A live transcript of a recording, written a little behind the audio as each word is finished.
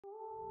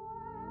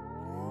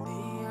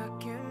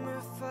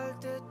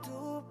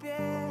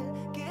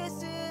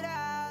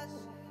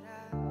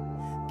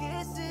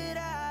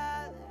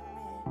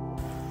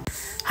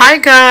Hi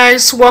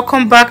guys,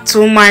 welcome back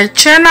to my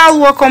channel.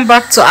 Welcome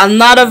back to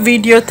another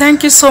video.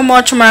 Thank you so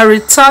much my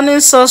returning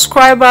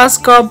subscribers.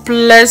 God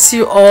bless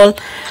you all,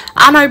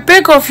 and I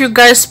beg of you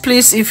guys,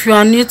 please, if you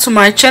are new to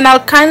my channel,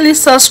 kindly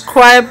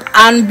subscribe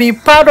and be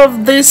part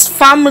of this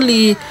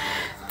family.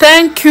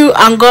 Thank you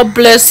and God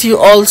bless you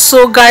all.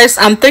 So guys,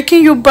 I'm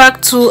taking you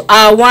back to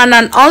our one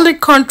and only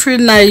country,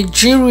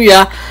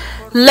 Nigeria.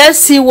 Let's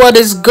see what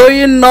is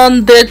going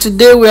on there.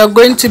 Today we are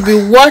going to be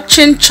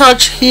watching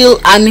Churchhill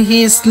and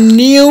his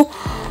new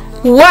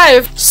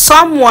wife.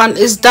 Someone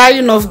is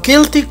dying of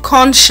guilty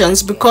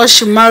conscience because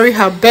she married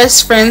her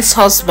best friend's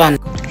husband.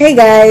 Hey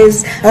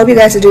guys, I hope you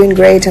guys are doing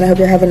great and I hope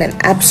you're having an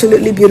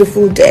absolutely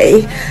beautiful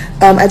day.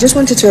 I just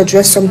wanted to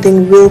address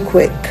something real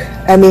quick.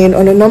 I mean,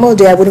 on a normal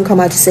day I wouldn't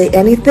come out to say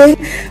anything,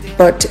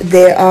 but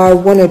there are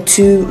one or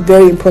two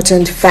very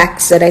important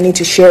facts that I need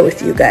to share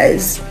with you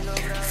guys.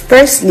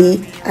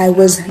 Firstly, I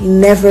was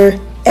never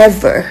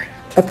ever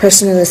a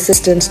personal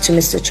assistant to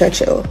Mr.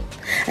 Churchill.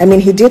 I mean,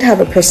 he did have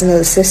a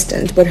personal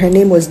assistant, but her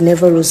name was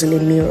never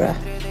Rosaline Meurer.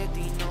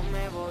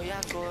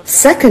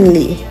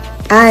 Secondly,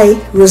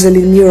 I,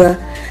 Rosaline Meurer,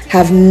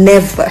 have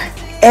never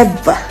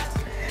ever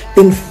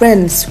been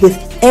friends with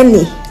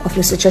any of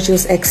Mr.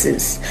 Churchill's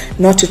exes,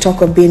 not to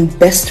talk of being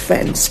best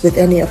friends with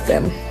any of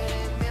them.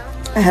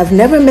 I have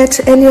never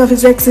met any of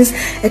his exes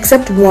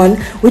except one,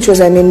 which was,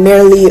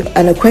 merely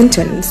an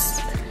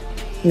acquaintance.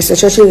 Mr.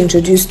 Churchill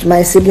introduced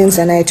my siblings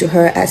and I to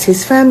her as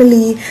his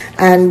family,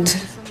 and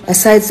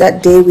aside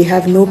that day, we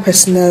have no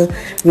personal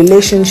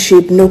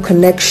relationship, no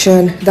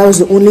connection. That was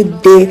the only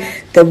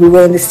day that we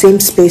were in the same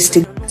space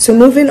together. So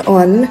moving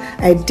on,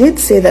 I did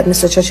say that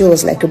Mr. Churchill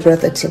was like a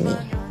brother to me,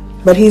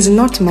 but he's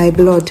not my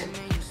blood.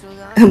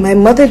 My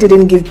mother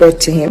didn't give birth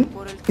to him.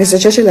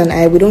 Mr. Churchill and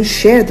I, we don't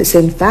share the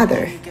same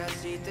father.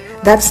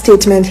 That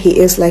statement, he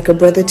is like a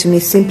brother to me,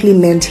 simply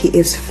meant he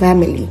is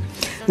family.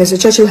 Mr.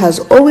 Churchill has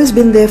always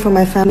been there for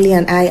my family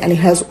and I, and it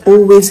has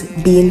always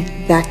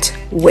been that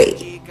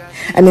way.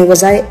 I mean,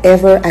 was I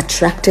ever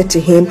attracted to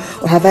him,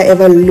 or have I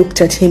ever looked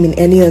at him in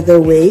any other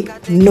way?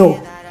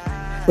 No.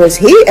 Was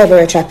he ever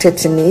attracted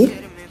to me?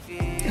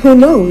 Who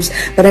knows?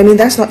 But I mean,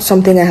 that's not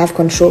something I have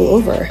control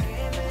over.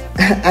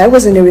 I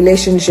was in a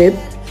relationship.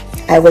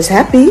 I was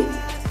happy.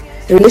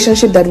 A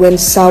relationship that went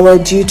sour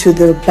due to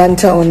the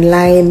banter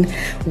online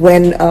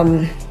when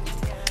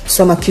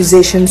some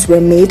accusations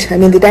were made. I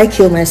mean, did I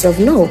kill myself?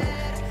 No.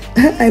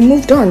 I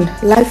moved on.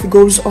 Life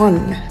goes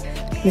on.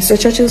 Mr.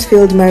 Churchill's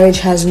failed marriage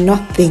has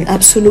nothing,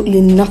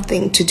 absolutely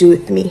nothing to do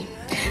with me.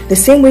 The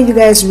same way you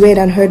guys read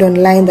and heard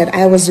online that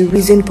I was the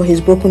reason for his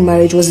broken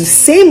marriage was the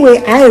same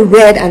way I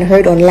read and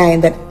heard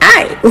online that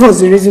I was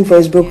the reason for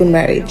his broken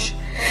marriage.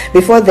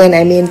 Before then,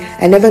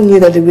 I never knew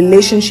that the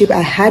relationship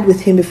I had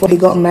with him before he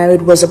got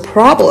married was a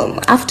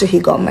problem after he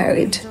got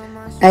married.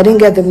 I didn't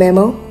get the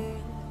memo.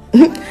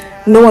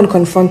 No one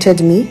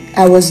confronted me.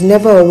 I was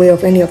never aware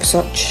of any of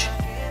such.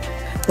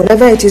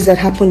 Whatever it is that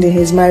happened in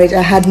his marriage,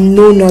 I had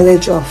no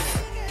knowledge of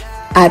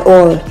at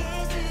all.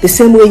 The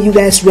same way you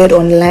guys read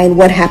online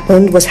what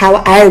happened was how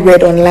I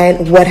read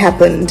online what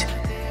happened.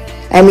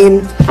 I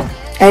mean,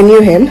 I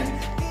knew him.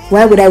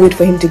 Why would I wait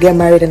for him to get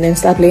married and then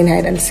start playing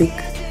hide and seek?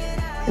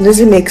 It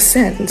doesn't make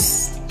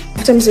sense.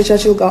 After Mr.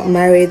 Churchill got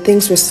married,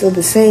 things were still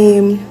the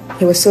same.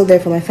 He was still there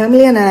for my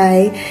family and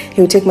I.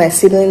 He would take my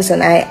siblings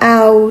and I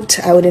out.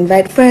 I would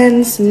invite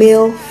friends,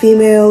 male,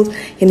 female.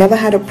 He never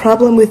had a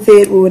problem with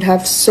it. We would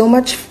have so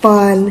much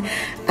fun.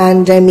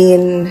 And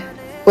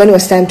when it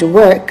was time to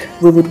work,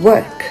 we would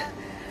work.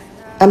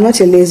 I'm not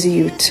a lazy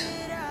youth.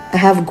 I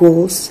have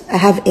goals. I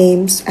have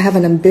aims. I have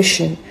an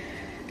ambition.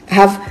 I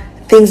have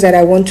things that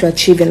I want to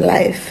achieve in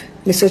life.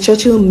 Mr.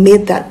 Churchill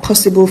made that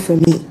possible for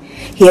me.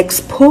 He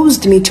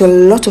exposed me to a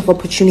lot of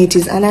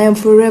opportunities and I am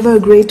forever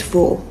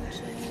grateful.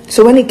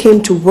 So when it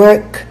came to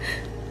work,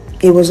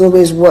 it was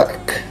always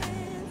work.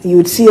 You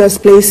would see us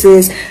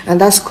places,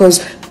 and that's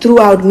because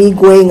throughout me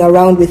going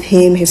around with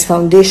him, his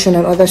foundation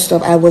and other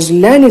stuff, I was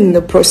learning in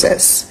the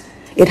process.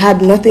 It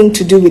had nothing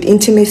to do with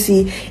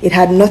intimacy. It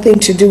had nothing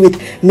to do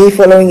with me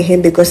following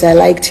him because I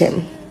liked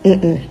him.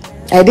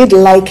 I did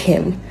like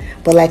him,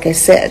 but like I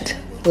said,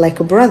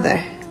 like a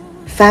brother,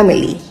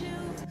 family.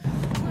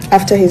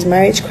 After his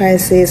marriage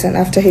crisis and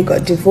after he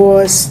got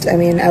divorced,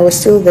 I was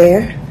still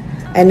there.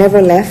 I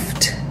never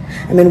left.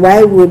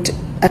 Why would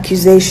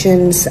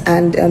accusations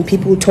and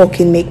people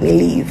talking make me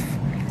leave?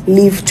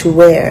 Leave to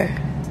where?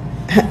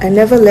 I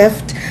never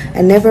left.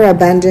 I never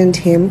abandoned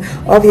him.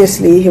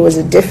 Obviously, he was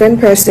a different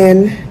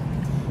person.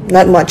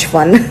 Not much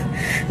fun.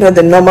 Not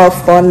the normal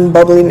fun,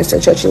 bubbly Mr.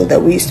 Churchill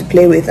that we used to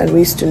play with and we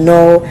used to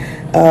know.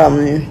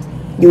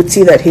 You would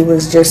see that he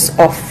was just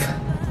off,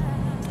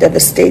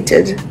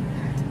 devastated,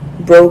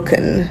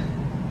 broken,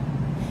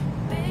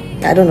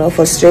 I don't know,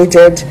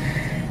 frustrated.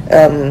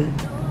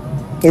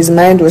 His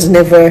mind was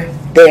never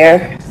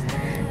there.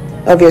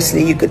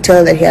 Obviously, you could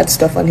tell that he had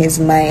stuff on his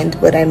mind,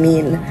 but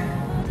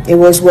it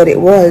was what it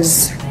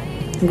was.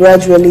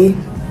 Gradually,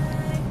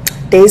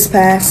 days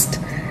passed,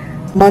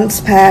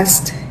 months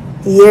passed,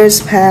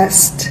 years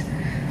passed.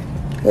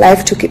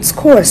 Life took its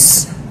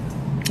course.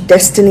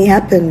 destiny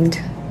happened.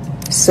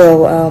 So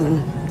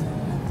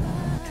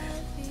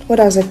what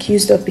I was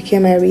accused of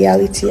became my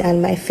reality and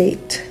my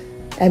fate.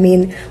 I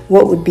mean,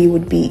 what would be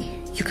would be.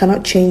 You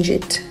cannot change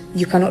it.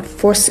 You cannot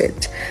force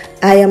it.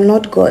 I am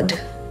not God.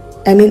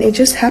 I mean, it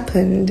just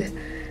happened.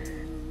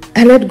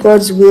 I let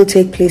God's will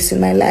take place in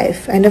my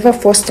life. I never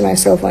forced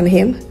myself on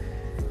him.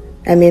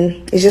 I mean,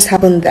 it just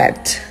happened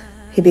that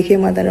he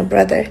became more than a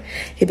brother.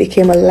 He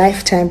became a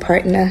lifetime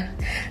partner.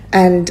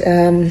 And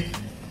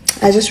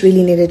I just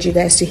really needed you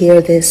guys to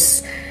hear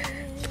this.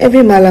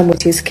 Every malam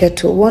with his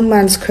kettle. One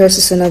man's curse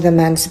is another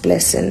man's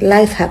blessing.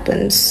 Life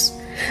happens.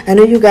 I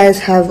know you guys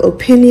have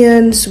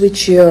opinions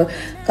which you're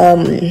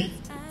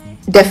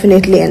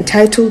definitely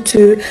entitled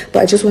to,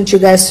 but I just want you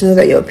guys to know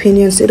that your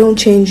opinions, they don't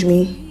change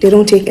me. They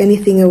don't take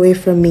anything away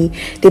from me.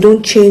 They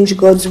don't change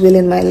God's will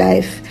in my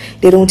life.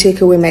 They don't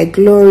take away my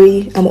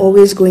glory. I'm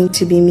always going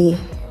to be me.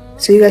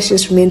 So you guys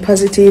just remain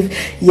positive.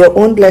 Your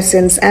own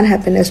blessings and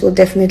happiness will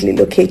definitely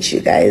locate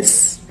you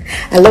guys.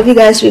 I love you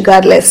guys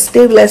regardless.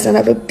 Stay blessed and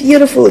have a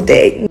beautiful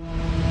day.